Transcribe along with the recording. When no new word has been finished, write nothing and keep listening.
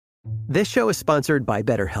This show is sponsored by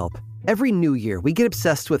BetterHelp. Every new year, we get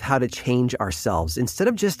obsessed with how to change ourselves instead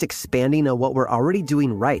of just expanding on what we're already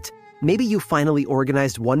doing right. Maybe you finally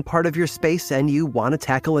organized one part of your space and you want to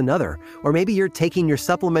tackle another. Or maybe you're taking your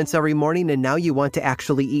supplements every morning and now you want to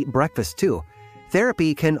actually eat breakfast too.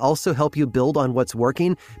 Therapy can also help you build on what's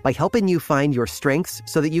working by helping you find your strengths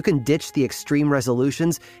so that you can ditch the extreme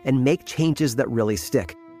resolutions and make changes that really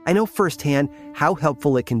stick. I know firsthand how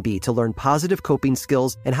helpful it can be to learn positive coping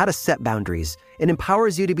skills and how to set boundaries. It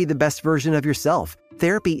empowers you to be the best version of yourself.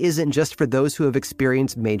 Therapy isn't just for those who have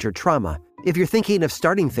experienced major trauma. If you're thinking of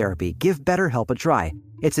starting therapy, give BetterHelp a try.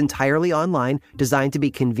 It's entirely online, designed to be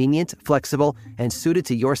convenient, flexible, and suited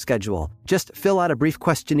to your schedule. Just fill out a brief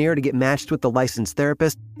questionnaire to get matched with the licensed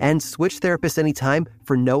therapist and switch therapists anytime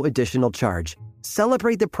for no additional charge.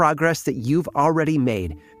 Celebrate the progress that you've already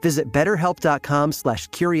made. Visit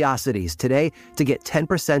BetterHelp.com/curiosities today to get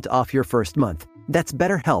 10% off your first month. That's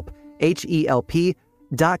BetterHelp,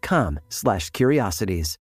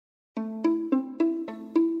 HELP.com/curiosities.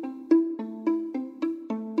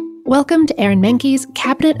 Welcome to Aaron Mahnke's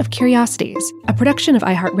Cabinet of Curiosities, a production of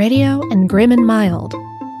iHeartRadio and Grim and Mild.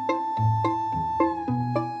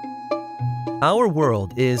 Our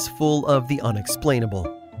world is full of the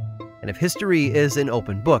unexplainable. And if history is an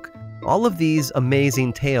open book, all of these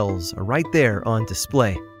amazing tales are right there on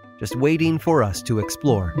display, just waiting for us to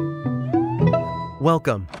explore.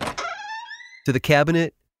 Welcome to the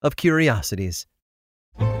Cabinet of Curiosities.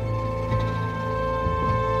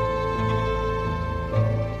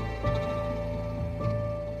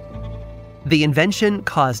 The invention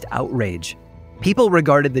caused outrage. People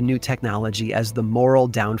regarded the new technology as the moral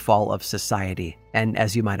downfall of society, and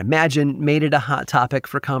as you might imagine, made it a hot topic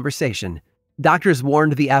for conversation. Doctors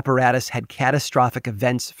warned the apparatus had catastrophic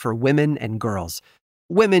events for women and girls.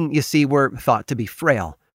 Women, you see, were thought to be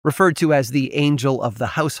frail. Referred to as the angel of the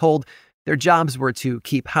household, their jobs were to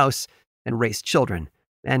keep house and raise children,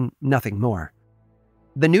 and nothing more.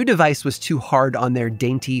 The new device was too hard on their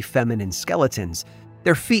dainty feminine skeletons.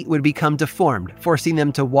 Their feet would become deformed, forcing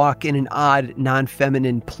them to walk in an odd,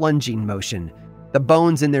 non-feminine plunging motion. The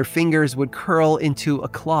bones in their fingers would curl into a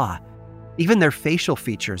claw. Even their facial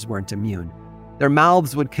features weren't immune. Their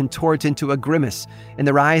mouths would contort into a grimace, and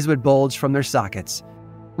their eyes would bulge from their sockets.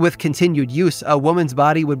 With continued use, a woman's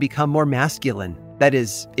body would become more masculine. That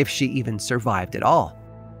is, if she even survived at all.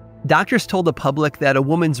 Doctors told the public that a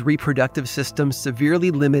woman's reproductive system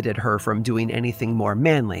severely limited her from doing anything more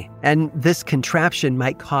manly, and this contraption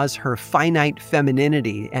might cause her finite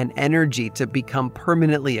femininity and energy to become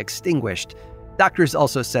permanently extinguished. Doctors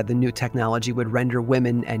also said the new technology would render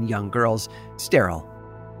women and young girls sterile.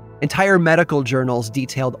 Entire medical journals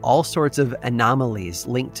detailed all sorts of anomalies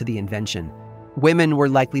linked to the invention. Women were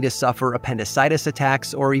likely to suffer appendicitis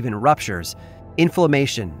attacks or even ruptures.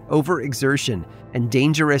 Inflammation, overexertion, and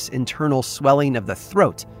dangerous internal swelling of the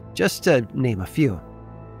throat, just to name a few.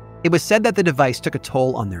 It was said that the device took a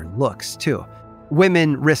toll on their looks, too.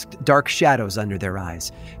 Women risked dark shadows under their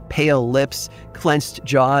eyes, pale lips, clenched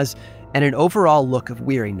jaws, and an overall look of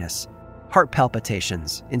weariness. Heart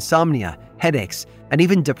palpitations, insomnia, headaches, and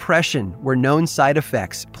even depression were known side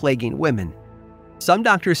effects plaguing women. Some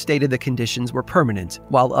doctors stated the conditions were permanent,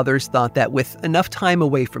 while others thought that with enough time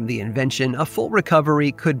away from the invention, a full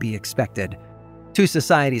recovery could be expected. To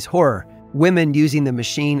society's horror, women using the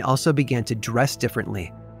machine also began to dress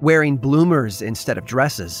differently, wearing bloomers instead of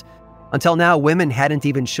dresses. Until now, women hadn't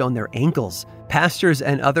even shown their ankles. Pastors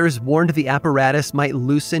and others warned the apparatus might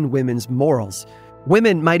loosen women's morals.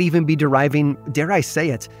 Women might even be deriving, dare I say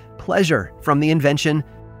it, pleasure from the invention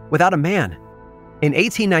without a man. In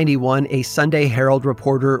 1891, a Sunday Herald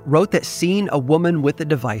reporter wrote that seeing a woman with the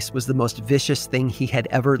device was the most vicious thing he had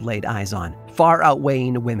ever laid eyes on, far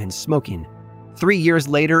outweighing women smoking. 3 years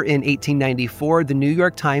later, in 1894, the New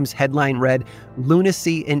York Times headline read,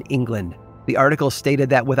 "Lunacy in England." The article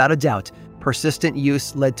stated that without a doubt, persistent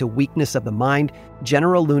use led to weakness of the mind,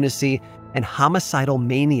 general lunacy, and homicidal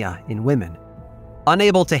mania in women.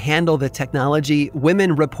 Unable to handle the technology,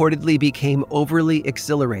 women reportedly became overly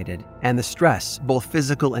exhilarated, and the stress, both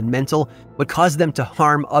physical and mental, would cause them to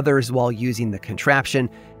harm others while using the contraption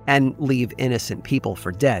and leave innocent people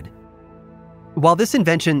for dead. While this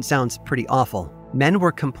invention sounds pretty awful, men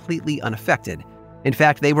were completely unaffected. In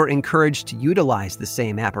fact, they were encouraged to utilize the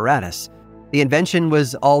same apparatus. The invention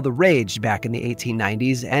was all the rage back in the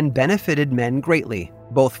 1890s and benefited men greatly,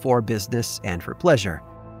 both for business and for pleasure.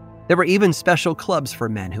 There were even special clubs for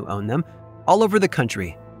men who owned them. All over the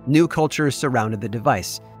country, new cultures surrounded the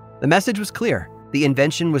device. The message was clear. The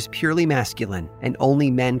invention was purely masculine, and only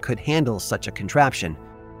men could handle such a contraption.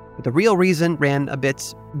 But the real reason ran a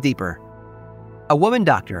bit deeper. A woman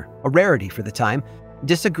doctor, a rarity for the time,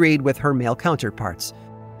 disagreed with her male counterparts.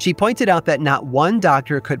 She pointed out that not one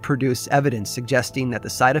doctor could produce evidence suggesting that the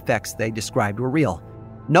side effects they described were real.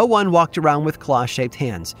 No one walked around with claw-shaped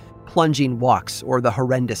hands, plunging walks, or the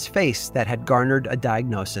horrendous face that had garnered a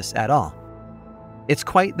diagnosis at all. It's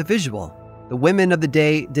quite the visual. The women of the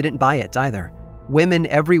day didn't buy it either. Women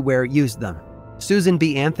everywhere used them. Susan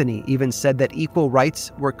B. Anthony even said that equal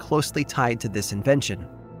rights were closely tied to this invention.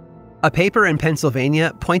 A paper in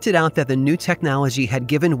Pennsylvania pointed out that the new technology had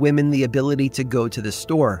given women the ability to go to the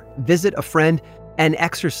store, visit a friend, and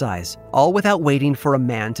exercise, all without waiting for a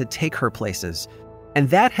man to take her places. And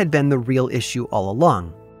that had been the real issue all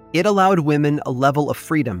along. It allowed women a level of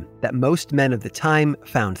freedom that most men of the time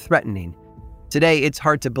found threatening. Today, it's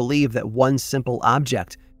hard to believe that one simple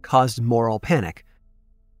object caused moral panic.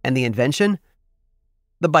 And the invention?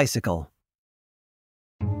 The bicycle.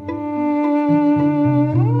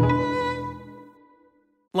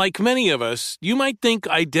 Like many of us, you might think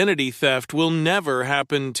identity theft will never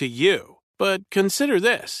happen to you. But consider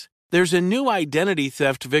this. There's a new identity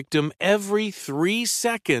theft victim every 3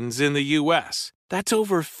 seconds in the U.S. That's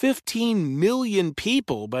over 15 million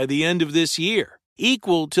people by the end of this year,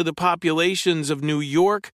 equal to the populations of New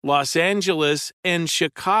York, Los Angeles, and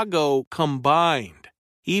Chicago combined.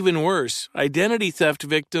 Even worse, identity theft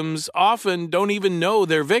victims often don't even know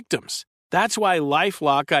they're victims. That's why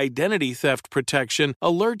LifeLock Identity Theft Protection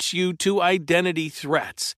alerts you to identity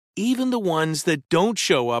threats, even the ones that don't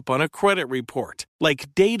show up on a credit report,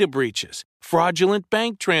 like data breaches, fraudulent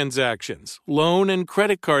bank transactions, loan and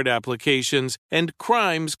credit card applications, and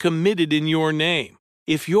crimes committed in your name.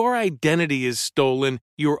 If your identity is stolen,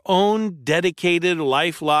 your own dedicated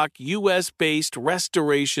LifeLock US-based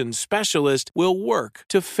restoration specialist will work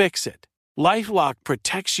to fix it. LifeLock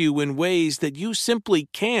protects you in ways that you simply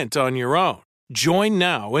can't on your own. Join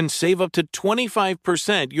now and save up to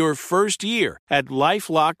 25% your first year at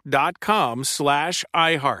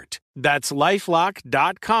LifeLock.com/iHeart. That's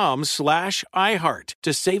LifeLock.com/iHeart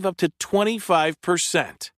to save up to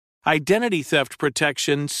 25%. Identity theft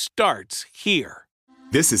protection starts here.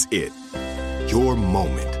 This is it. Your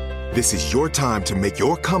moment. This is your time to make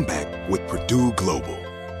your comeback with Purdue Global.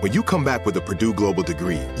 When you come back with a Purdue Global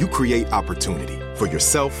degree, you create opportunity for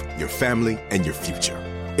yourself, your family, and your future.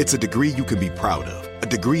 It's a degree you can be proud of, a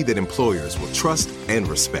degree that employers will trust and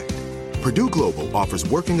respect. Purdue Global offers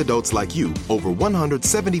working adults like you over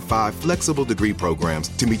 175 flexible degree programs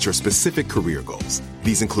to meet your specific career goals.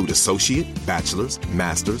 These include associate, bachelor's,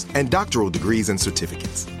 master's, and doctoral degrees and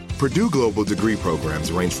certificates. Purdue Global degree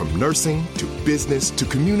programs range from nursing to business to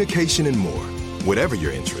communication and more. Whatever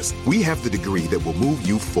your interest, we have the degree that will move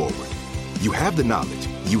you forward. You have the knowledge,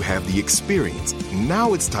 you have the experience.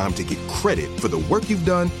 Now it's time to get credit for the work you've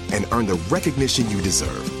done and earn the recognition you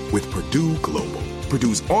deserve with Purdue Global,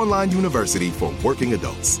 Purdue's online university for working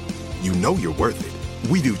adults. You know you're worth it.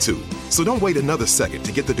 We do too. So don't wait another second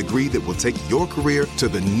to get the degree that will take your career to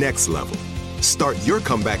the next level. Start your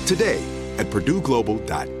comeback today at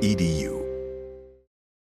purdueglobal.edu.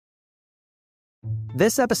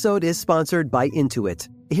 This episode is sponsored by Intuit.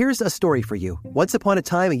 Here's a story for you. Once upon a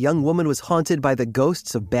time, a young woman was haunted by the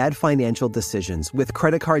ghosts of bad financial decisions, with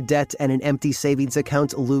credit card debt and an empty savings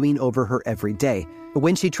account looming over her every day.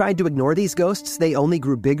 When she tried to ignore these ghosts, they only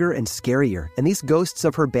grew bigger and scarier, and these ghosts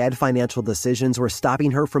of her bad financial decisions were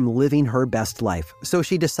stopping her from living her best life. So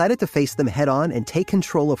she decided to face them head on and take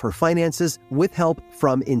control of her finances with help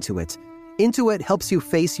from Intuit. Intuit helps you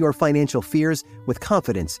face your financial fears with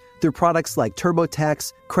confidence through products like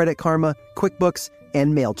TurboTax, Credit Karma, QuickBooks,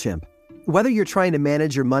 and MailChimp. Whether you're trying to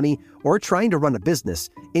manage your money or trying to run a business,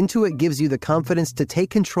 Intuit gives you the confidence to take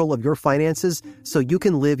control of your finances so you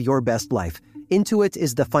can live your best life. Intuit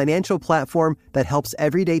is the financial platform that helps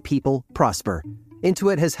everyday people prosper.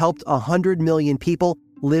 Intuit has helped 100 million people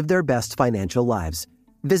live their best financial lives.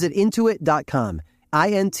 Visit Intuit.com,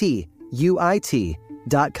 INTUIT.com,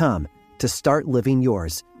 to start living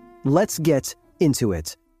yours. Let's get into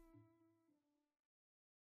it.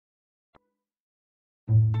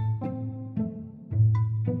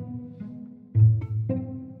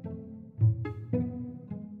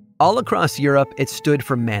 All across Europe, it stood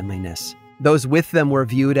for manliness. Those with them were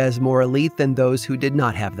viewed as more elite than those who did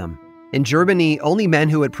not have them. In Germany, only men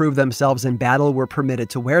who had proved themselves in battle were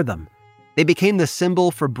permitted to wear them. They became the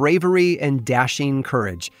symbol for bravery and dashing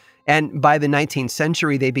courage. And by the 19th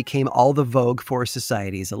century, they became all the vogue for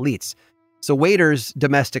society's elites. So waiters,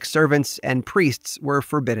 domestic servants, and priests were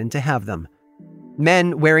forbidden to have them.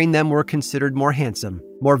 Men wearing them were considered more handsome,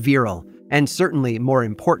 more virile, and certainly more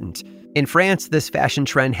important. In France, this fashion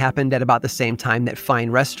trend happened at about the same time that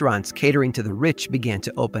fine restaurants catering to the rich began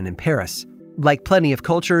to open in Paris. Like plenty of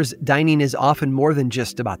cultures, dining is often more than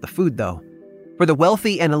just about the food, though. For the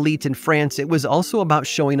wealthy and elite in France, it was also about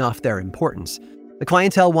showing off their importance. The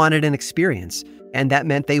clientele wanted an experience, and that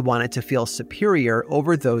meant they wanted to feel superior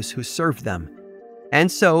over those who served them.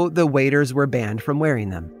 And so the waiters were banned from wearing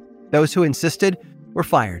them. Those who insisted were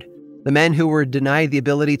fired. The men who were denied the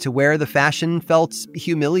ability to wear the fashion felt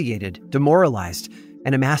humiliated, demoralized,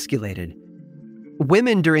 and emasculated.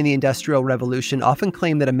 Women during the Industrial Revolution often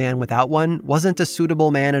claimed that a man without one wasn't a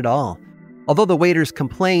suitable man at all. Although the waiters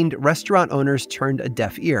complained, restaurant owners turned a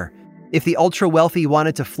deaf ear. If the ultra-wealthy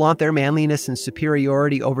wanted to flaunt their manliness and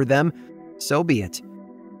superiority over them, so be it.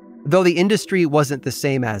 Though the industry wasn't the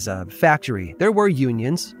same as a factory, there were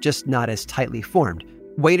unions, just not as tightly formed.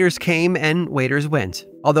 Waiters came and waiters went,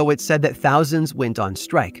 although it said that thousands went on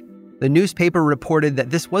strike. The newspaper reported that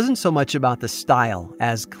this wasn't so much about the style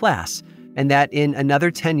as class, and that in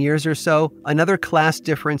another 10 years or so, another class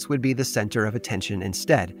difference would be the center of attention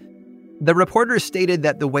instead. The reporters stated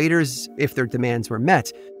that the waiters, if their demands were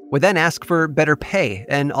met, would then ask for better pay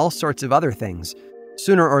and all sorts of other things.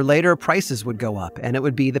 Sooner or later, prices would go up, and it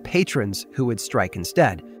would be the patrons who would strike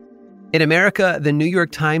instead. In America, the New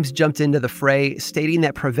York Times jumped into the fray, stating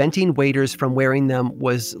that preventing waiters from wearing them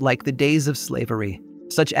was like the days of slavery.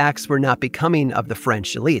 Such acts were not becoming of the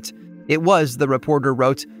French elite. It was, the reporter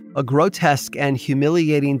wrote, a grotesque and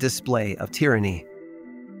humiliating display of tyranny.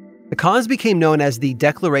 The cause became known as the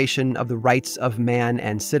Declaration of the Rights of Man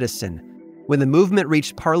and Citizen. When the movement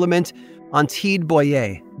reached Parliament, Antide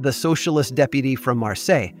Boyer, the socialist deputy from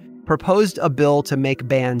Marseille, proposed a bill to make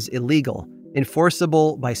bans illegal,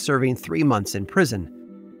 enforceable by serving 3 months in prison.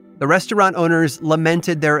 The restaurant owners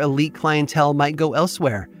lamented their elite clientele might go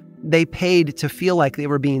elsewhere. They paid to feel like they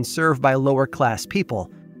were being served by lower-class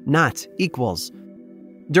people, not equals.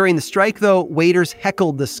 During the strike, though, waiters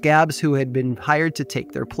heckled the scabs who had been hired to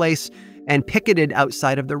take their place and picketed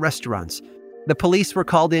outside of the restaurants. The police were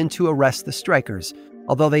called in to arrest the strikers,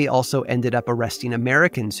 although they also ended up arresting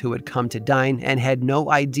Americans who had come to dine and had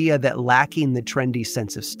no idea that lacking the trendy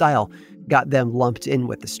sense of style got them lumped in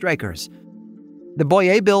with the strikers. The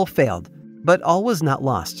Boyer bill failed, but all was not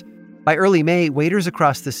lost. By early May, waiters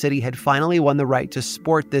across the city had finally won the right to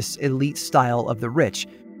sport this elite style of the rich.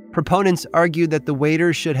 Proponents argued that the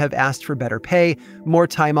waiters should have asked for better pay, more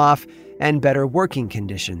time off, and better working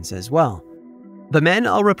conditions as well. The men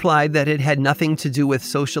all replied that it had nothing to do with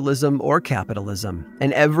socialism or capitalism,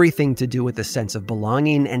 and everything to do with the sense of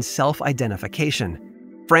belonging and self-identification.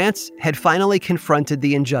 France had finally confronted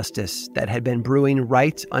the injustice that had been brewing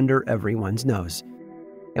right under everyone's nose.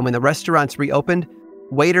 And when the restaurants reopened,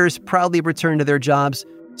 waiters proudly returned to their jobs,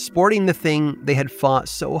 sporting the thing they had fought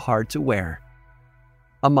so hard to wear: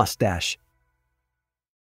 a mustache.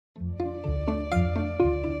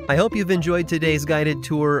 I hope you've enjoyed today's guided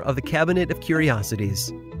tour of the Cabinet of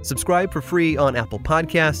Curiosities. Subscribe for free on Apple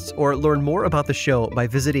Podcasts or learn more about the show by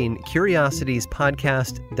visiting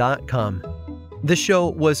curiositiespodcast.com. This show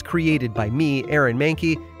was created by me, Aaron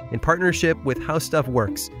Mahnke, in partnership with How Stuff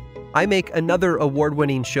Works. I make another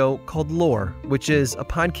award-winning show called Lore, which is a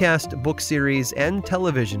podcast, book series, and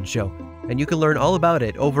television show, and you can learn all about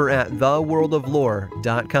it over at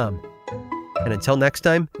theworldoflore.com. And until next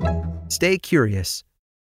time, stay curious.